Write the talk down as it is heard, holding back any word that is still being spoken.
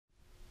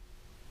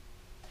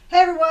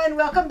everyone,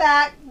 welcome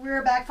back.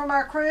 We're back from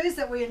our cruise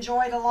that we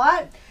enjoyed a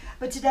lot.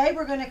 But today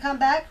we're going to come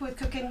back with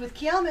Cooking with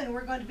Kim, and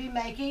we're going to be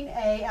making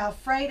a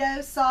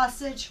Alfredo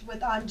sausage with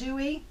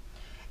andouille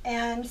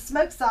and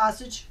smoked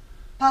sausage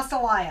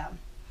pastelilla.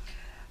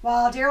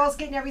 While Daryl's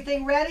getting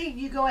everything ready,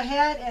 you go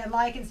ahead and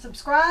like and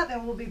subscribe,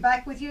 and we'll be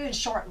back with you in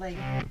shortly.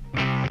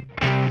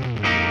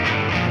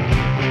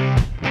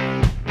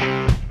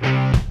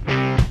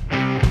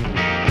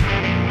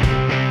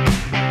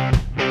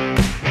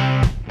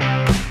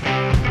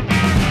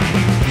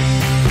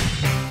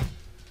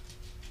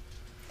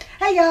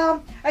 Hey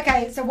y'all.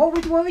 Okay, so what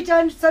we've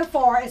done so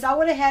far is I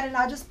went ahead and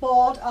I just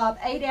boiled up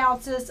 8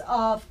 ounces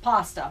of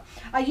pasta.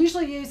 I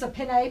usually use a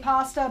penne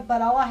pasta,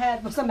 but all I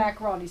had was some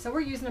macaroni, so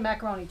we're using the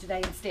macaroni today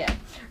instead.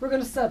 We're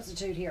going to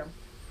substitute here.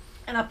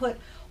 And I put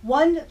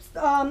one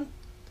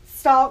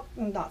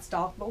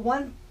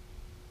one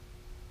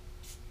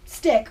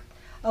stick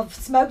of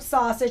smoked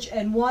sausage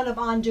and one of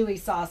andouille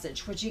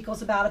sausage, which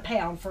equals about a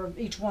pound for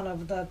each one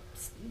of the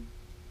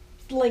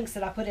links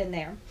that I put in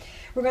there.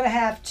 We're going to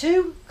have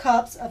 2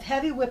 cups of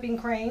heavy whipping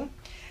cream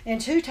and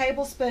 2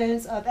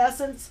 tablespoons of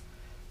Essence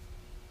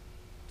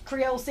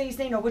Creole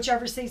seasoning, or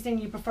whichever seasoning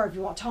you prefer. If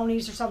you want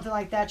Tony's or something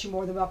like that, you're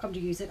more than welcome to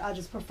use it. I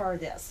just prefer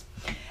this.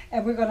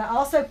 And we're going to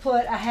also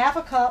put a half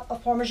a cup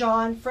of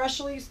Parmesan,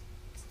 freshly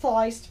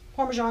sliced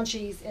Parmesan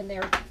cheese in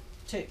there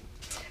too.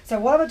 So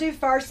what I'm going to do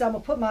first is I'm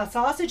going to put my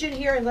sausage in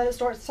here and let it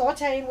start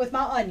sauteing with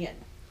my onion.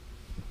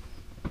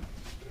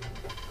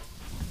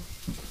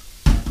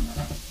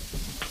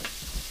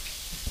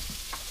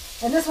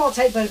 And this won't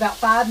take but about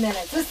 5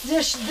 minutes. This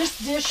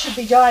dish should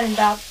be done in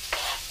about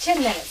 10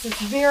 minutes. It's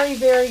very,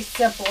 very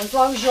simple. As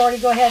long as you already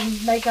go ahead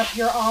and make up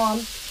your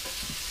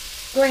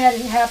go ahead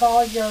and have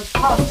all your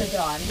pasta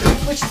done,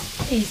 which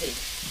is easy.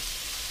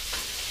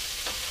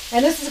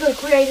 And this is going to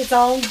create its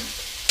own,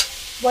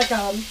 it's going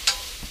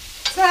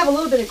to have a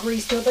little bit of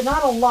grease to it, but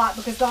not a lot,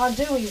 because the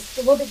andouille is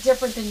a little bit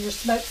different than your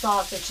smoked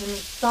sausage, and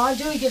the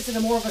andouille gives it a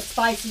more of a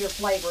spicier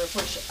flavor,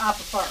 which I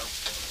prefer.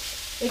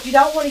 If you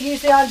don't want to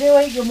use the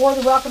andouille, you're more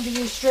than welcome to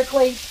use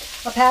strictly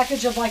a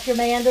package of like your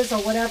Amanda's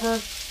or whatever,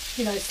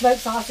 you know,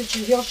 smoked sausage,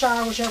 your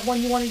Hillshire, whichever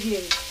one you want to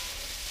use.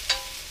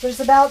 But it's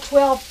about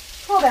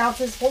 12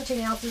 ounces,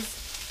 14 ounces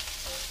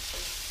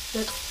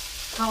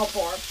that's called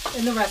for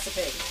in the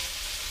recipe.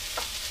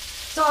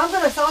 So I'm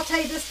going to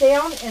saute this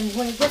down, and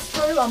when it gets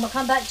through, I'm going to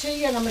come back to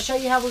you and I'm going to show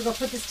you how we're going to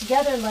put this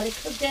together and let it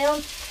cook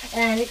down,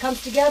 and it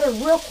comes together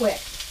real quick.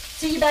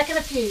 See you back in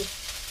a few.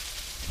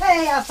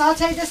 Hey, I've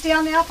sauteed this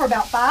down now for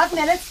about 5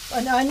 minutes.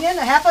 An onion,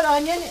 a half an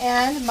onion,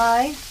 and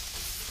my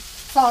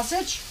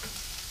sausage.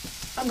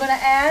 I'm going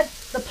to add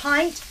the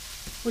pint,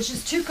 which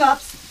is 2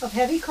 cups of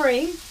heavy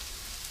cream,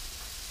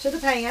 to the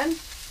pan.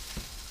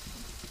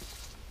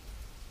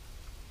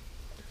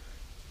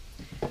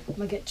 I'm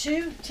going to get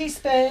 2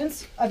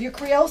 teaspoons of your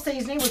Creole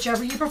seasoning,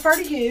 whichever you prefer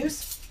to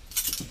use.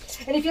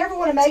 And if you ever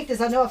want to make this,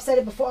 I know I've said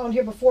it before on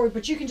here before,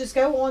 but you can just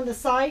go on the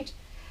site,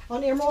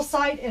 on Emerald's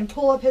site, and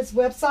pull up his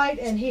website,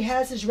 and he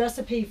has his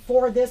recipe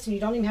for this, and you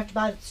don't even have to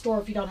buy it at the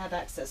store if you don't have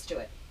access to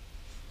it.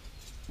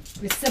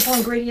 It's simple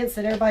ingredients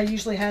that everybody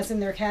usually has in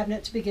their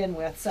cabinet to begin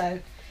with,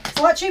 so it's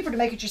a lot cheaper to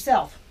make it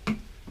yourself.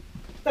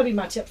 That'll be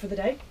my tip for the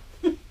day.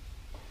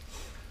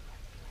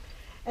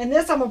 And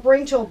this I'm going to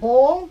bring to a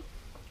boil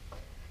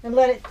and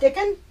let it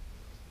thicken.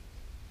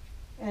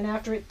 And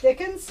after it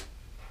thickens,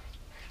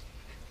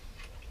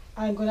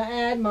 I'm going to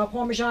add my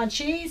Parmesan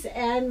cheese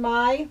and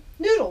my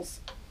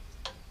noodles.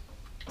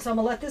 So I'm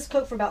going to let this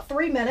cook for about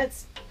 3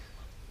 minutes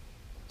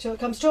till it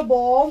comes to a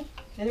boil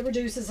and it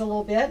reduces a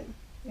little bit,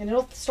 and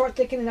it'll start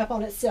thickening up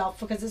on itself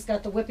because it's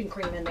got the whipping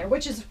cream in there,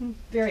 which is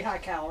very high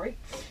calorie,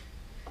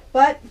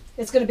 but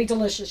it's going to be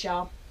delicious,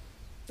 y'all.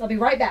 I'll be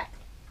right back.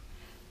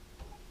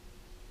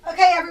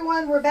 Okay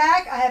everyone, we're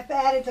back. I have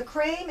added the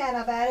cream and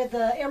I've added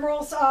the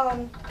Emerald's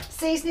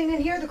seasoning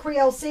in here, the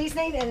Creole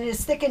seasoning, and it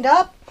is thickened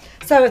up.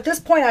 So at this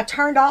point I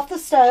turned off the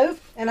stove,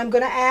 and I'm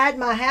going to add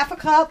my half a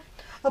cup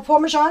of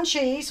Parmesan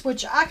cheese,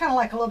 which I kind of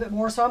like a little bit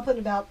more, so I'm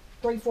putting about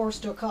 3/4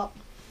 to a cup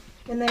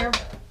in there.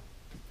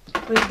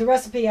 But the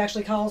recipe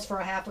actually calls for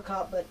a half a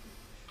cup, but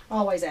I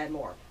always add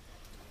more.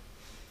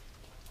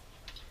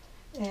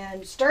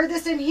 And stir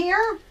this in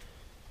here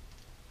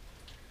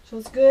so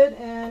it's good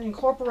and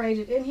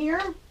incorporated in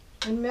here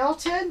and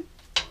melted.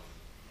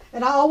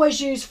 And I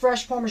always use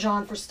fresh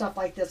Parmesan for stuff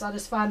like this. I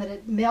just find that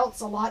it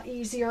melts a lot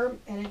easier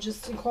and it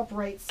just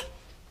incorporates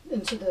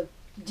into the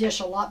dish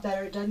a lot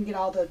better. It doesn't get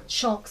all the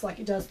chunks like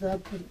it does the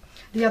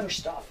other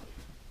stuff.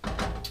 I'm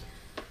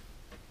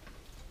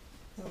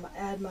going to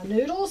add my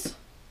noodles.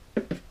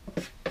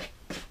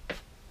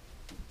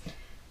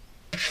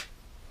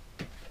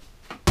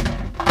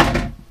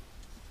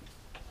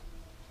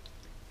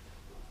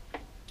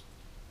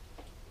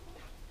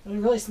 And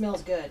it really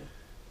smells good.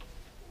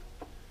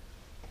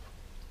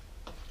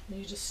 And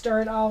you just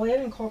stir it all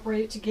in,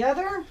 incorporate it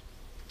together.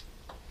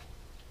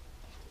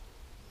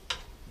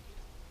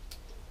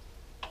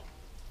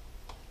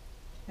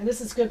 And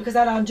this is good because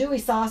that andouille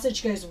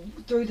sausage goes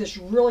through this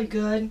really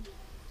good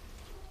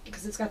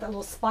because it's got that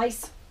little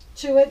spice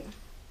to it.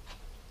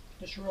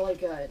 It's really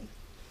good.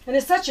 And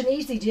it's such an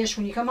easy dish.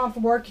 When you come home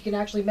from work, you can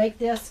actually make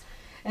this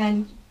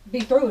and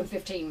be through in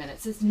 15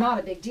 minutes. It's not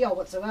a big deal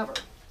whatsoever.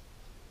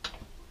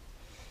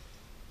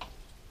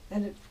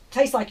 And it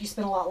tastes like you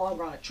spent a lot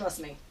longer on it,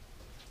 trust me.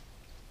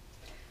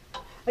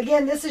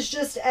 Again, this is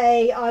just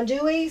a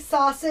andouille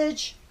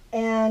sausage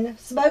and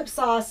smoked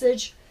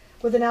sausage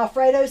with an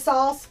Alfredo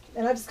sauce.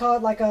 And I just call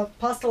it like a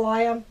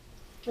pastelaia.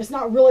 It's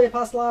not really a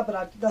pastelaia,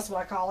 but that's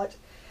what I call it.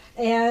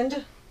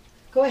 And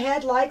go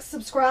ahead, like,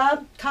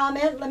 subscribe,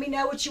 comment. Let me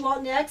know what you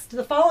want next.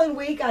 The following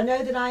week, I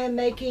know that I am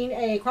making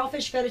a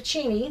crawfish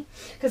fettuccine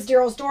because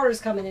Daryl's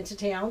daughter's coming into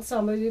town, so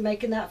I'm going to be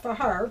making that for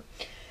her.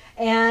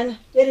 And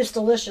it is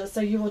delicious,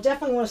 so you will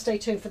definitely want to stay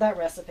tuned for that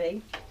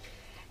recipe.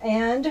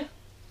 And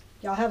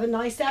y'all have a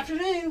nice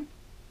afternoon.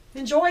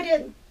 Enjoyed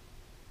it.